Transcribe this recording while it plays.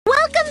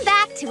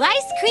to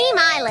Ice Cream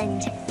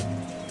Island.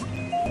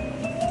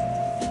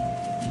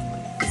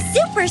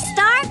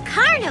 Superstar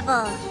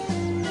Carnival.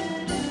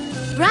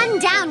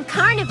 Run-down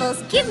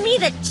carnivals give me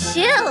the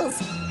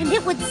chills. And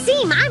it would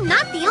seem I'm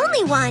not the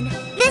only one.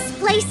 This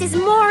place is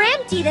more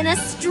empty than a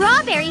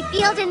strawberry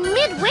field in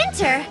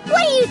midwinter.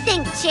 What do you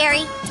think,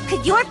 Cherry?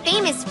 Could your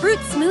famous fruit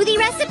smoothie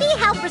recipe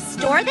help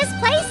restore this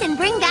place and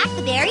bring back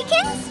the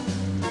berrykins?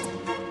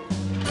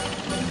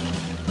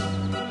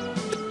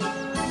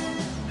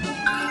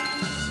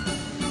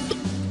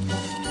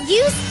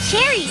 Use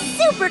Cherry's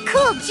super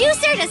cool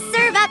juicer to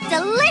serve up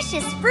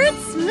delicious fruit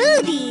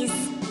smoothies.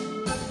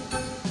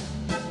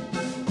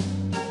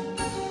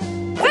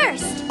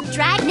 First,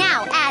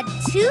 now add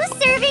 2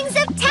 servings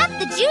of Tap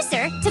the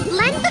Juicer to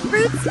blend the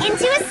fruits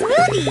into a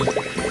smoothie.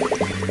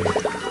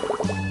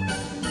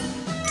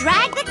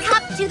 Drag the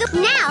cup to the...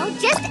 Now,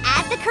 just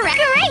add the correct...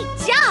 Great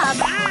job!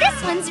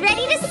 This one's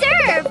ready to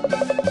serve!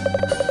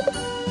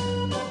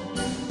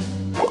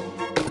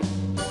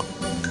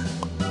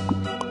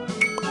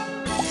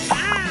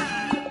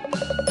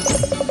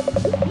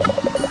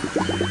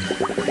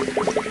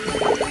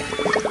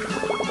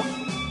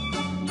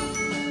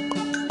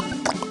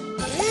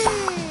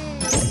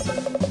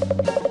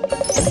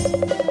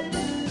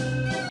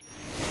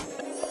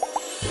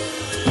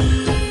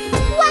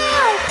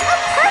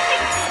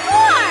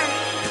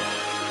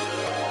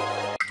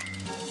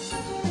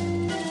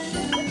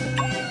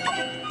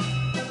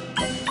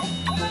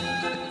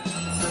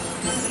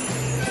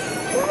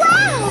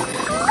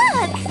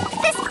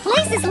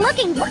 Is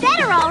looking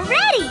better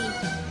already!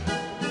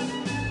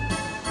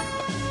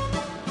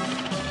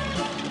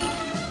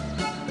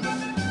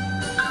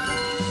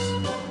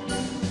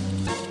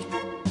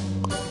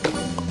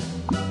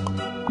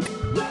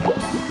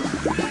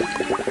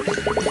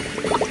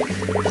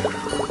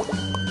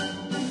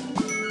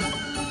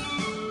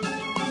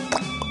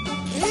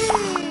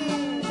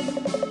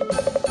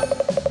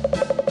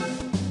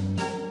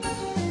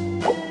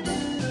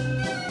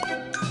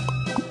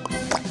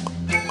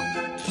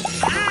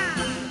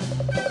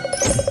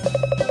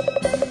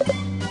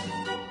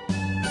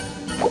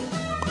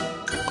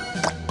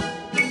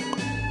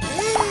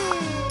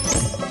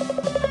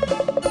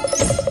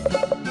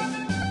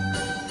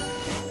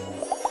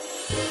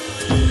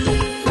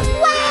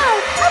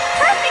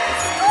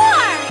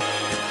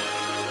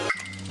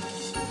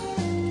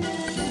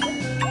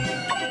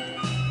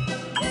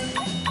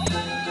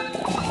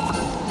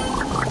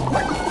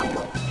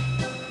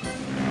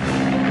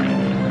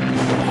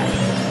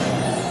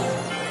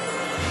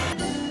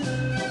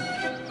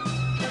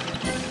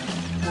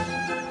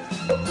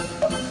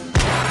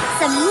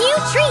 Some new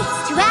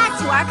treats to add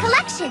to our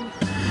collection.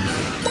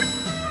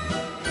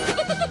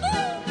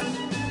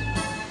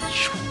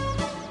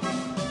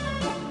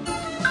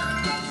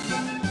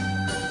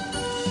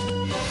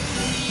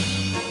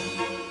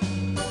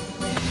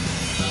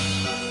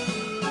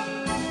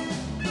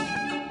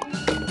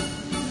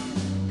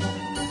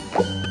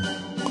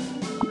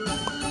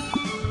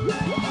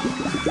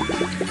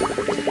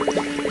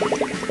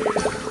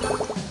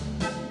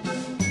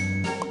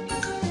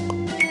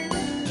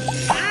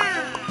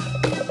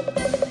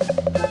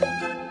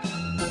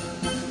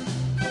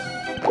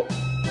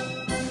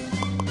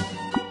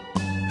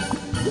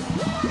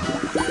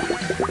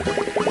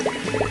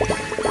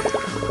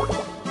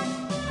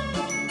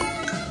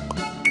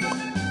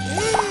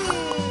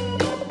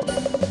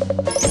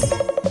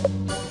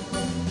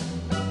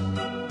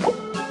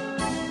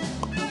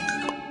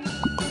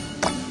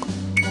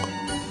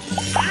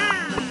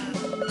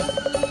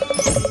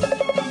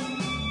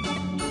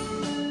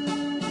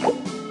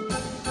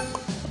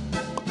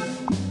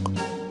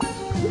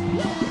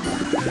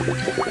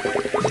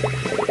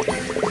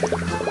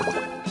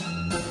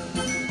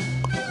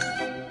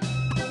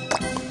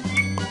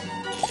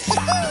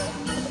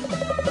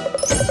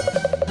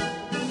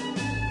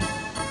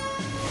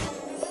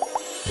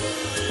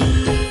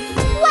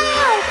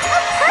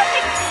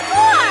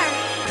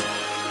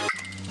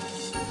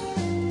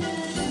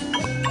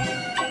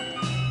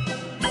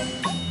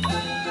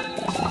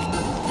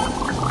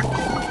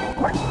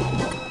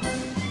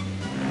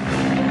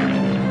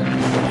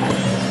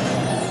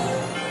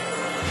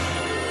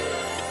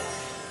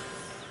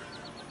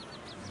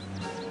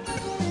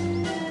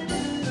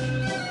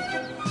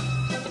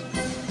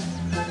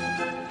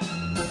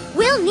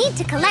 We'll need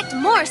to collect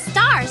more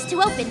stars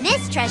to open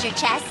this treasure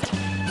chest.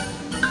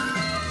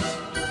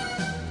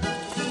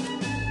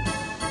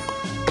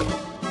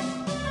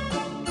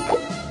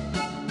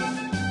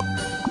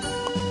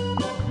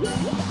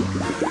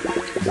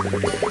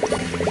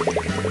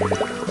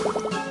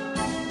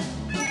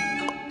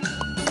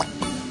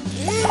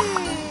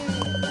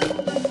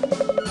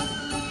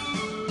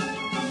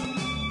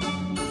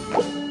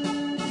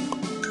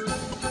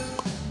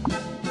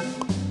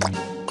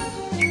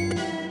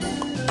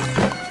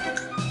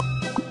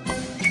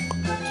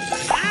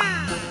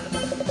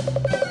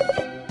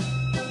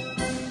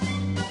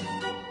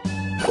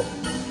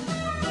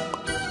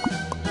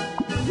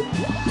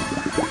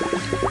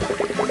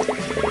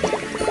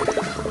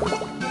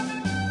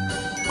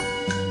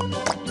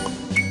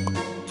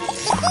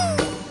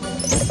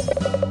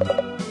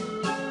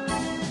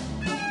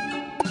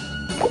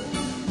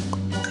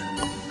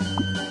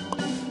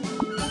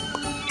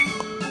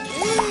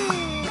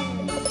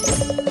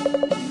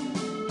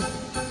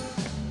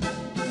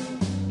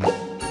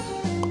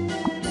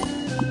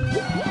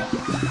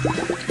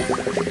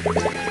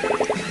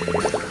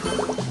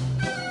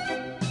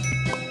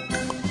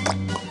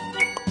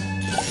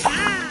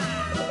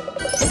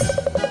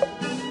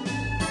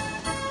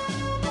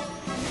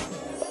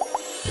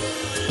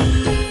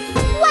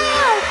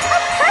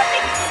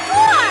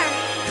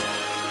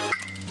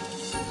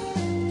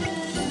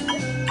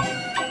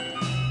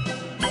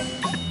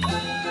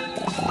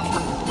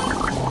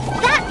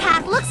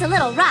 A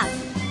little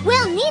rough.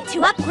 We'll need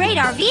to upgrade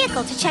our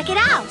vehicle to check it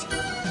out.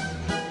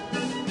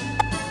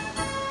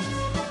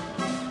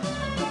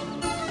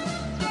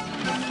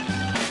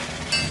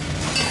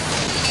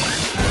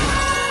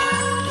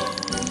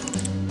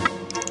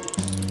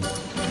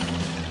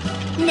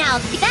 Now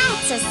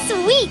that's a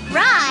sweet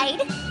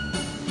ride.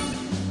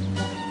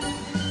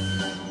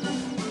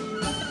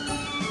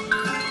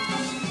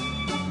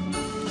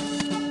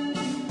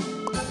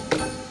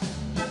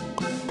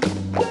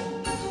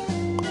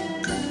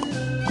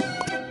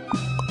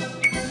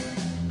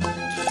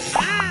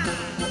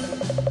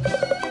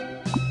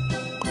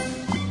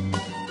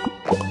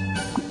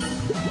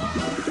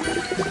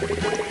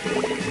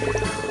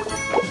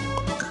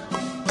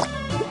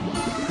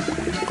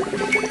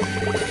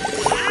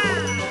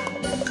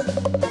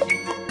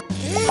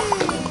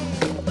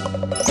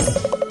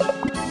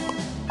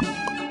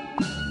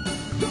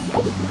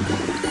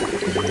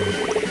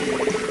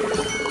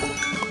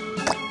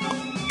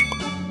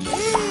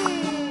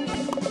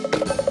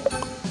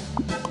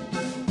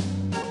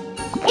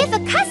 If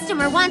a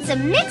customer wants a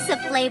mix of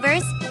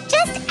flavors,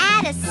 just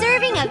add a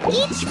serving of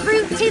each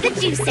fruit to the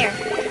juicer.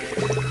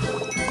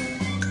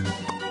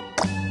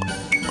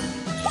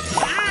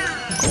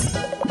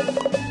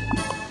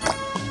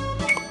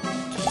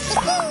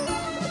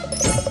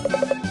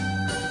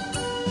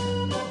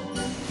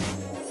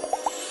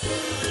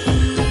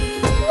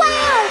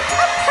 Wow!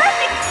 A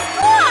perfect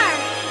score!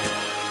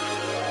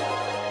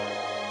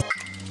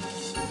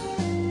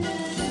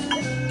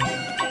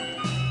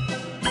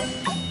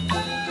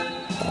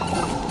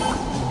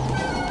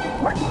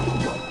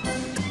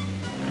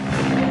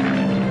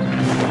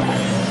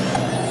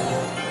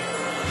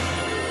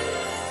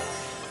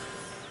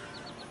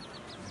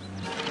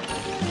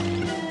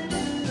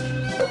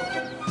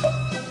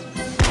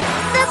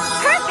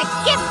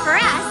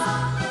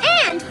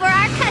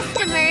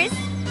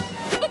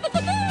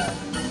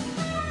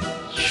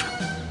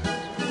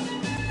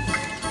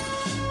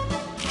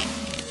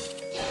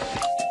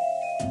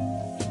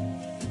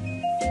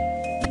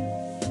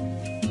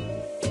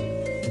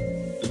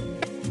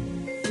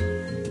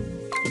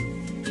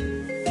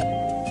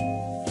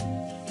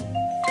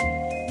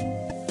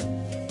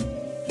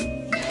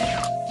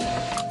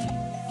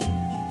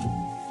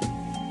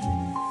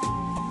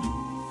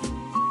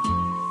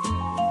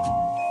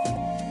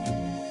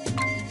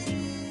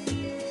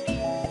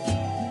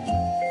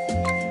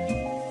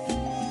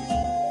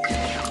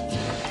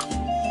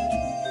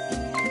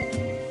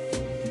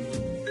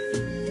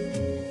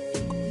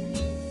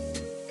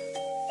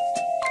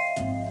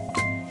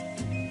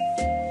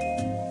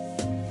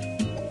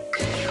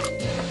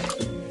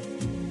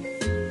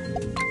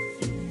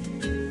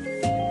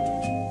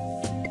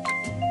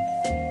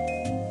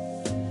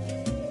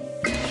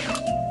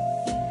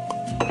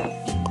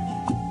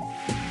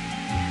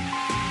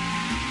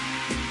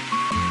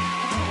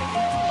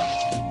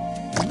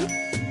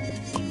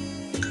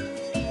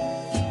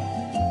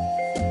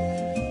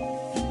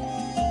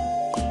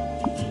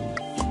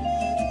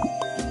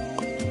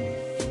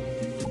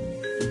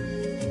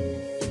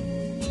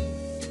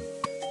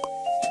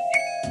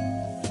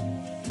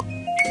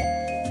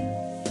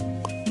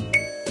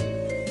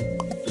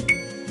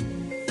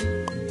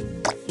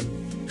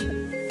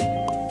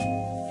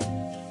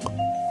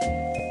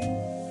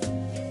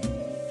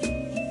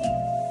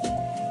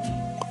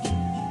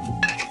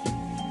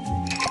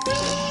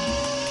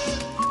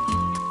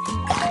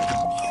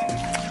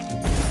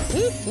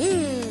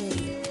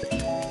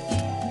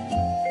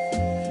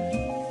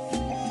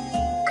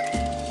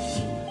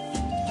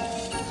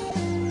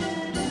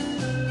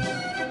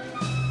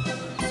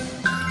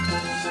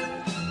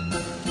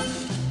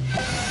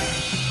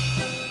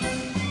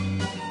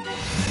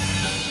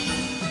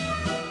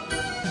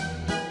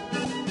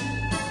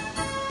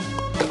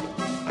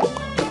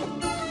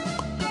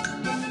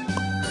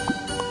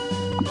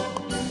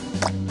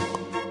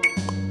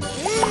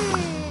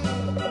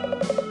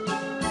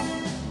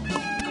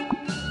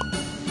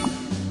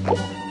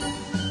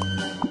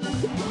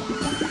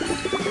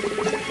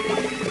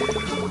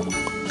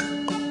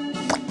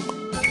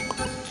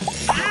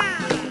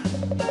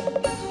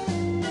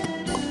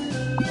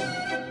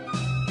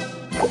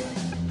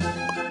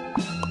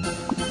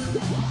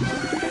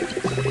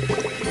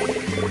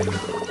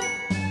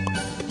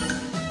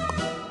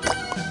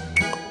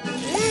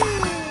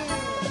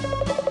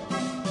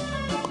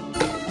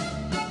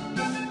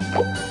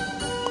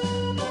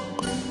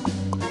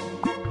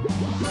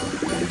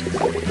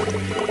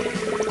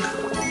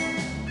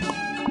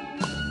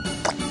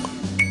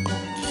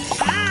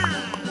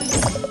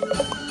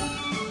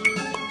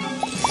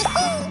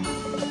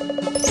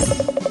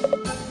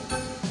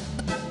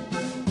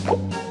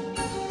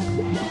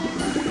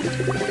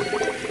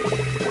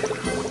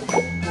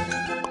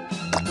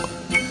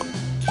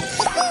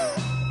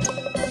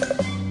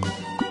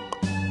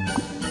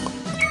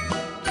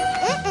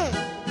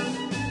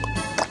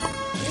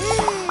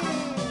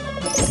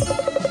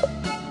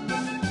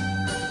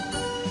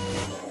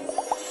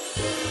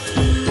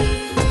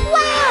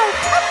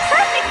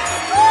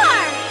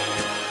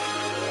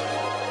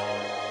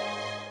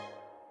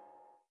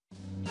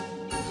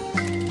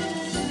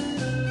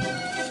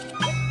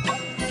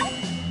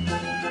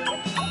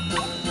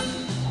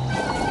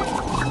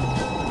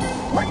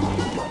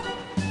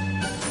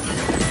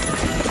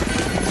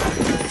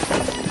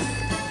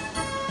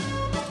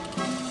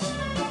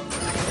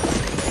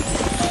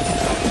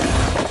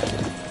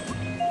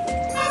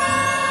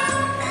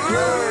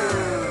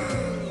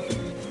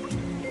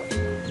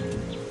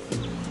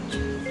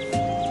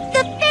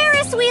 The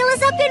Ferris wheel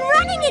is up and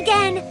running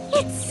again!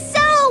 It's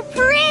so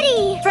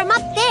pretty! From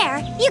up there,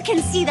 you can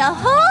see the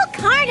whole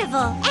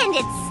carnival, and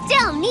it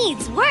still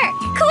needs work.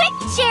 Quick,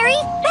 Cherry!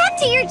 Back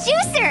to your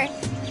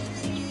juicer!